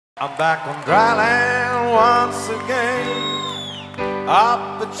I'm back on dry land once again.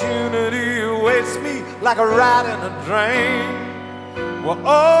 Opportunity awaits me like a rat in a drain. We're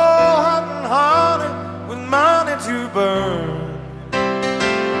all hunting honey with money to burn.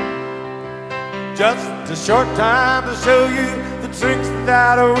 Just a short time to show you the tricks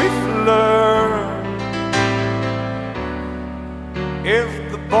that we've learned.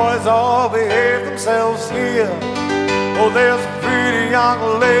 If the boys all behave themselves here, oh, there's pretty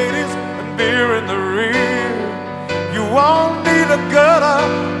young ladies and beer in the rear. You won't need a gutter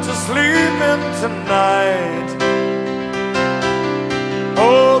to sleep in tonight.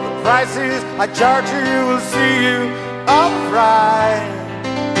 Oh, the prices I charge you will see you upright.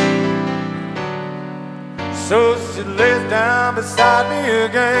 So she lays down beside me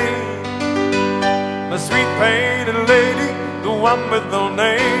again, the sweet painted lady, the one with no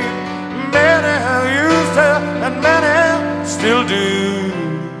name. Many have used her and many still do.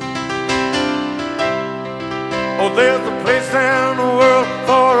 Oh, there's a place in the world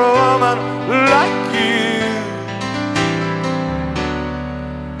for a woman like you.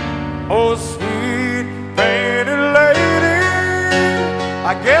 Oh, sweet painted lady,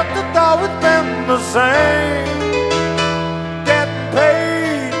 I get the thought it's been the same. Getting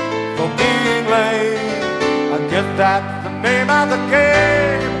paid for being late, I guess that's the name of the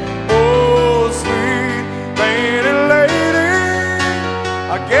game. Oh, sweet painted lady,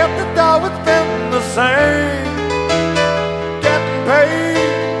 I get the thought it's been the same. Getting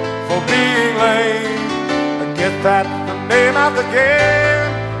paid for being late, I guess that's the name of the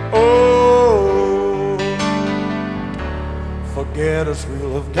game. Oh, forget us,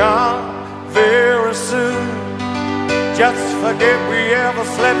 we'll have gone very soon. Just forget we ever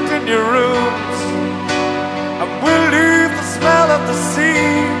slept in your rooms, and we'll leave the smell of the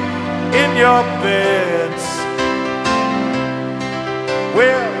sea in your beds.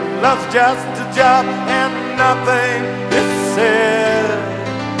 Well, love's just a job and nothing is said.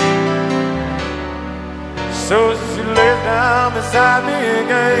 So she lays down beside me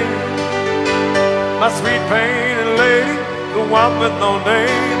again, my sweet painted lady, the one with no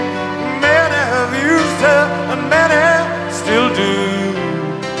name. Many have used her and many still do.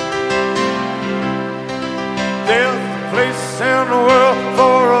 There's a place in the world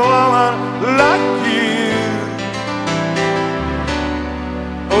for a woman like you.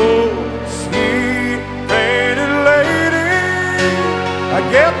 Oh, sweet painted lady, I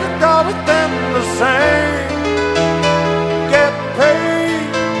get the thought it's been the same. Get paid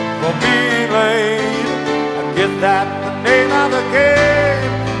for being late, I guess that's the name of the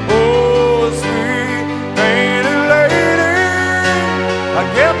game. Oh, sweet painted lady, I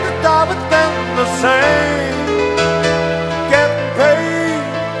get the thought it's been the same. Get paid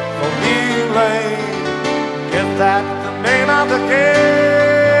for being late, guess that's the name of the game.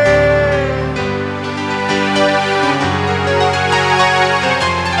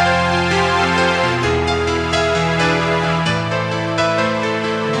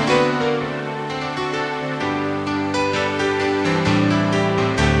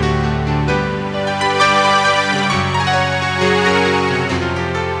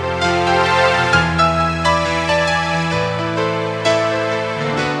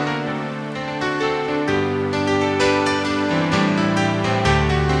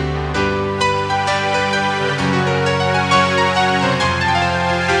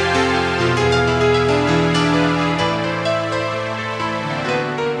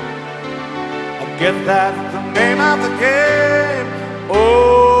 Guess that's the name of the game.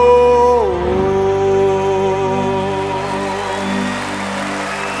 Oh,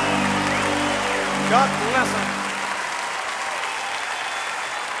 God bless him.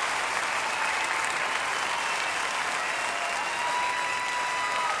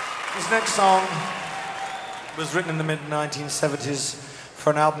 This next song was written in the mid-1970s for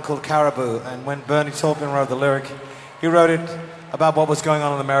an album called Caribou, and when Bernie Taupin wrote the lyric, he wrote it about what was going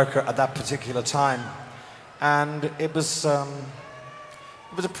on in America at that particular time. And it was a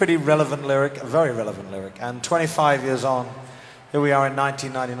pretty relevant lyric, a very relevant lyric. And 25 years on, here we are in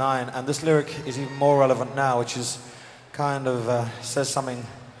 1999, and this lyric is even more relevant now, which is kind of says something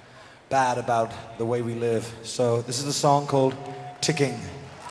bad about the way we live. So this is a song called Ticking.